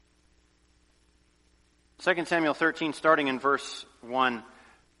2 Samuel 13, starting in verse 1.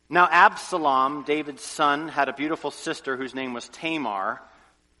 Now Absalom, David's son, had a beautiful sister whose name was Tamar,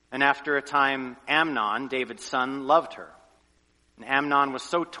 and after a time Amnon, David's son, loved her. And Amnon was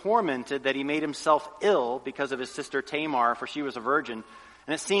so tormented that he made himself ill because of his sister Tamar, for she was a virgin,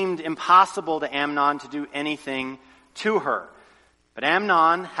 and it seemed impossible to Amnon to do anything to her. But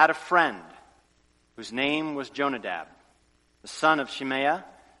Amnon had a friend whose name was Jonadab, the son of Shimea,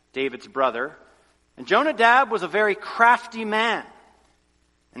 David's brother. And Jonadab was a very crafty man.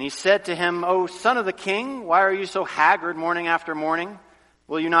 And he said to him, O son of the king, why are you so haggard morning after morning?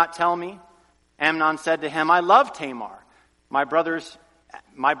 Will you not tell me? Amnon said to him, I love Tamar, my brother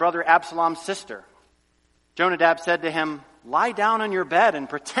Absalom's sister. Jonadab said to him, lie down on your bed and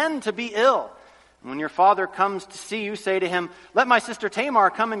pretend to be ill. And when your father comes to see you, say to him, let my sister Tamar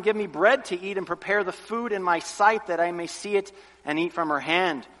come and give me bread to eat and prepare the food in my sight that I may see it and eat from her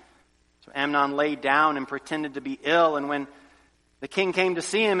hand. So Amnon lay down and pretended to be ill. And when the king came to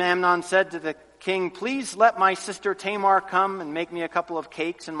see him, Amnon said to the king, please let my sister Tamar come and make me a couple of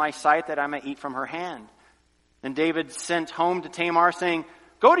cakes in my sight that I may eat from her hand. And David sent home to Tamar, saying,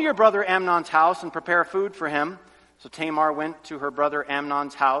 go to your brother Amnon's house and prepare food for him. So Tamar went to her brother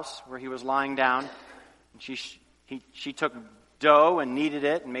Amnon's house where he was lying down. And she took dough and kneaded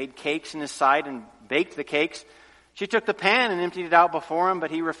it and made cakes in his sight and baked the cakes. She took the pan and emptied it out before him,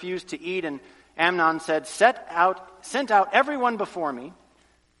 but he refused to eat. And Amnon said, sent out everyone before me.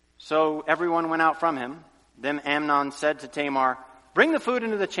 So everyone went out from him. Then Amnon said to Tamar, bring the food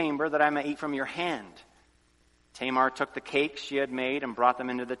into the chamber that I may eat from your hand. Tamar took the cakes she had made and brought them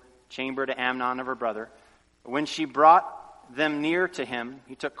into the chamber to Amnon of her brother. When she brought them near to him,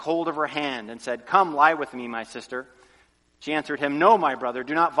 he took hold of her hand and said, come, lie with me, my sister. She answered him, no, my brother,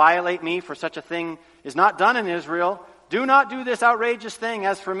 do not violate me, for such a thing is not done in Israel. Do not do this outrageous thing.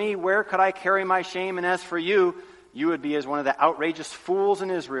 As for me, where could I carry my shame? And as for you, you would be as one of the outrageous fools in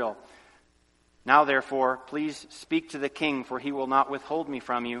Israel. Now, therefore, please speak to the king, for he will not withhold me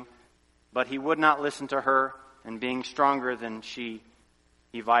from you. But he would not listen to her, and being stronger than she,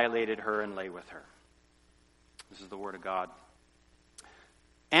 he violated her and lay with her. This is the word of God.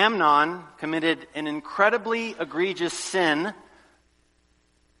 Amnon committed an incredibly egregious sin,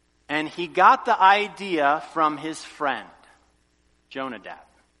 and he got the idea from his friend, Jonadab.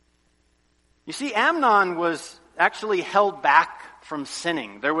 You see, Amnon was actually held back from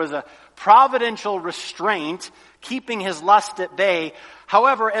sinning. There was a providential restraint keeping his lust at bay.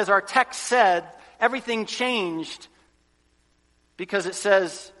 However, as our text said, everything changed because it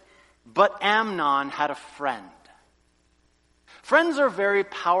says, but Amnon had a friend. Friends are very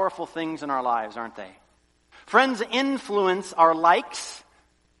powerful things in our lives, aren't they? Friends influence our likes,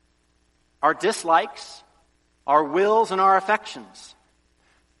 our dislikes, our wills, and our affections.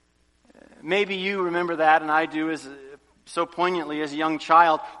 Maybe you remember that, and I do so poignantly as a young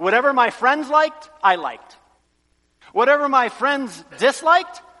child. Whatever my friends liked, I liked. Whatever my friends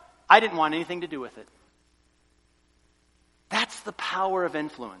disliked, I didn't want anything to do with it. That's the power of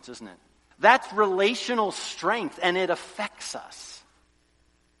influence, isn't it? That's relational strength, and it affects us.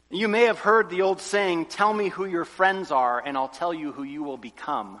 You may have heard the old saying, tell me who your friends are, and I'll tell you who you will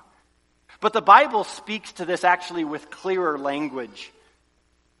become. But the Bible speaks to this actually with clearer language.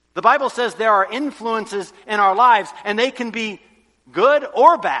 The Bible says there are influences in our lives, and they can be good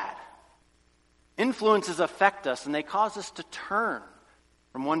or bad. Influences affect us, and they cause us to turn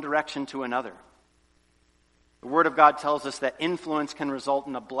from one direction to another. The Word of God tells us that influence can result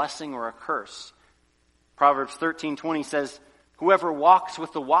in a blessing or a curse. Proverbs 13:20 says, whoever walks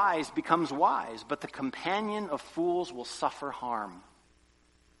with the wise becomes wise, but the companion of fools will suffer harm.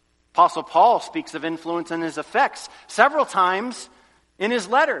 Apostle Paul speaks of influence and his effects several times in his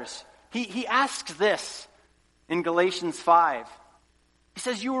letters. He asks this in Galatians 5. He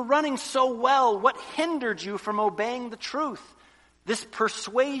says, you were running so well, what hindered you from obeying the truth? This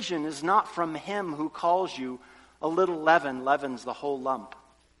persuasion is not from him who calls you. A little leaven leavens the whole lump.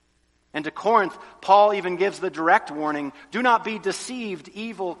 And to Corinth, Paul even gives the direct warning, do not be deceived,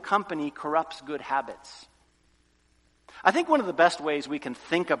 evil company corrupts good habits. I think one of the best ways we can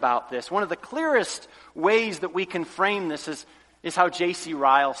think about this, one of the clearest ways that we can frame this is how J.C.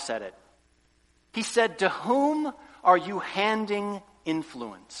 Ryle said it. He said, to whom are you handing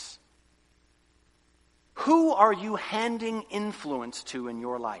influence? Who are you handing influence to in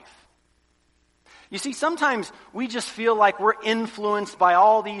your life? You see, sometimes we just feel like we're influenced by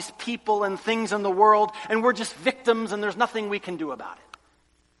all these people and things in the world, and we're just victims and there's nothing we can do about it.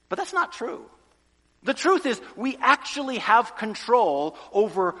 But that's not true. The truth is, we actually have control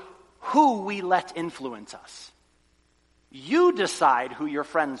over who we let influence us. You decide who your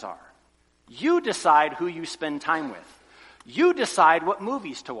friends are. You decide who you spend time with. You decide what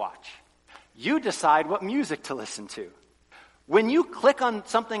movies to watch. You decide what music to listen to. When you click on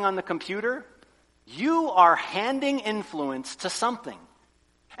something on the computer, you are handing influence to something.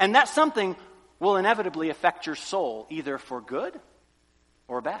 And that something will inevitably affect your soul, either for good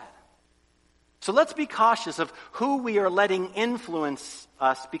or bad. So let's be cautious of who we are letting influence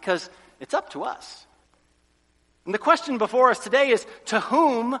us, because it's up to us. And the question before us today is, to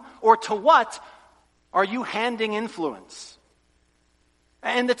whom or to what are you handing influence?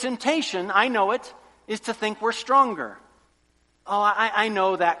 And the temptation, I know it, is to think we're stronger. Oh, I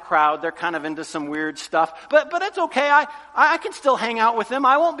know that crowd. They're kind of into some weird stuff. But it's okay. I can still hang out with them.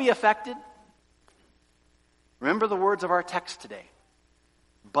 I won't be affected. Remember the words of our text today.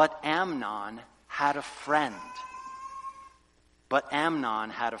 But Amnon had a friend. But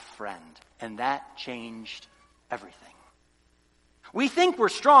Amnon had a friend. And that changed everything. We think we're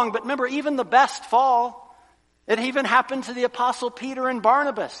strong, but remember, even the best fall. It even happened to the Apostle Peter and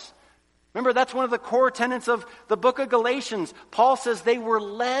Barnabas. Remember, that's one of the core tenets of the book of Galatians. Paul says they were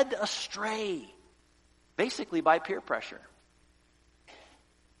led astray, basically by peer pressure.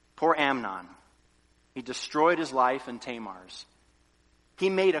 Poor Amnon. He destroyed his life and Tamar's. He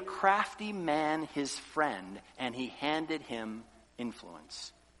made a crafty man his friend, and he handed him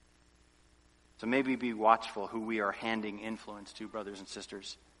influence. So maybe be watchful who we are handing influence to, brothers and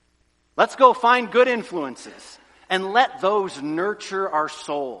sisters. Let's go find good influences and let those nurture our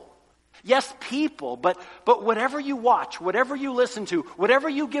soul. Yes, people, but whatever you watch, whatever you listen to, whatever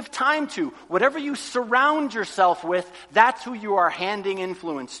you give time to, whatever you surround yourself with, that's who you are handing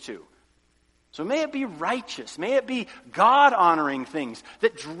influence to. So may it be righteous, may it be God-honoring things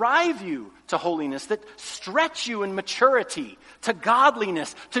that drive you to holiness, that stretch you in maturity, to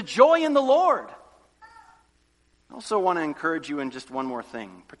godliness, to joy in the Lord. I also want to encourage you in just one more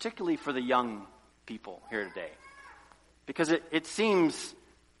thing, particularly for the young people here today. Because it seems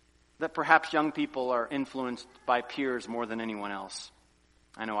that perhaps young people are influenced by peers more than anyone else.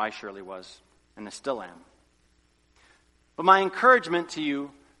 I know I surely was, and I still am. But my encouragement to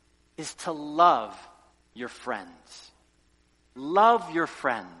you is to love your friends. Love your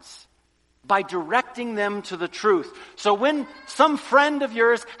friends by directing them to the truth. So when some friend of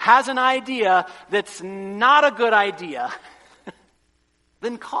yours has an idea that's not a good idea,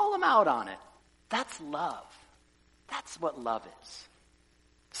 then call them out on it. That's love. That's what love is.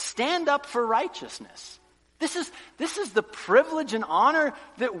 Stand up for righteousness. This is the privilege and honor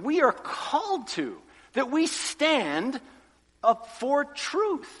that we are called to, that we stand up for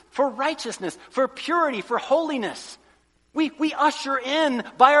truth, for righteousness, for purity, for holiness. We usher in,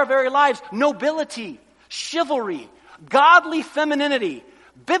 by our very lives, nobility, chivalry, godly femininity,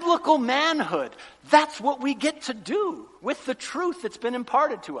 biblical manhood. That's what we get to do with the truth that's been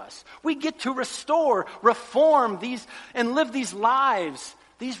imparted to us. We get to restore, reform these, and live these lives,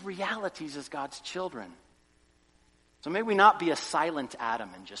 these realities as God's children. So may we not be a silent Adam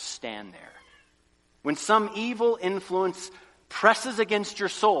and just stand there. When some evil influence presses against your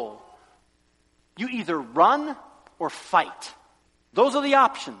soul, you either run or fight. Those are the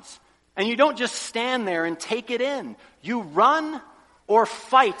options. And you don't just stand there and take it in. You run or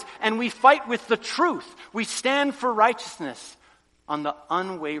fight. And we fight with the truth. We stand for righteousness on the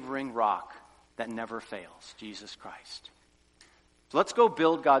unwavering rock that never fails, Jesus Christ. So let's go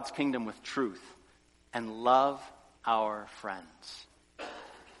build God's kingdom with truth and love our friends.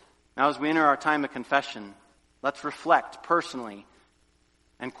 Now, as we enter our time of confession, let's reflect personally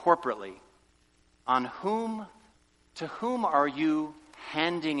and corporately on to whom are you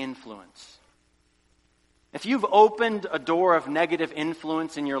handing influence? If you've opened a door of negative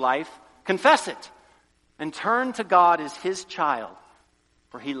influence in your life, confess it and turn to God as His child,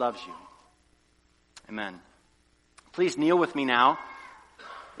 for He loves you. Amen. Please kneel with me now,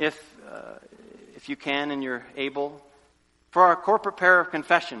 if you can and you're able. For our corporate prayer of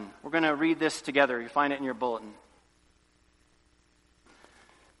confession, we're going to read this together. You find it in your bulletin.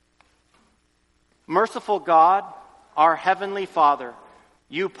 Merciful God, our Heavenly Father,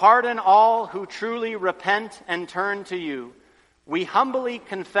 you pardon all who truly repent and turn to you. We humbly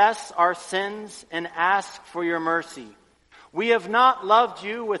confess our sins and ask for your mercy. We have not loved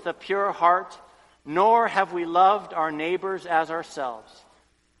you with a pure heart, nor have we loved our neighbors as ourselves.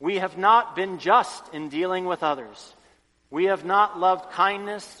 We have not been just in dealing with others. We have not loved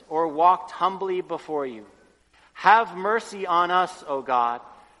kindness or walked humbly before you. Have mercy on us, O God,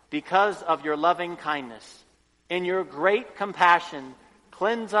 because of your loving kindness. In your great compassion,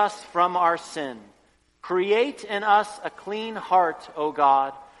 cleanse us from our sin. Create in us a clean heart, O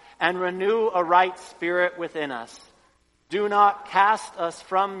God, and renew a right spirit within us. Do not cast us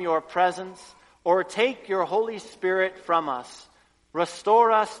from your presence, or take your Holy Spirit from us.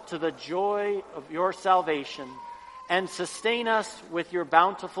 Restore us to the joy of your salvation, and sustain us with your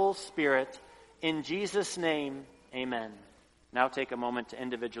bountiful Spirit. In Jesus' name, amen. Now take a moment to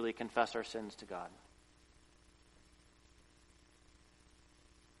individually confess our sins to God.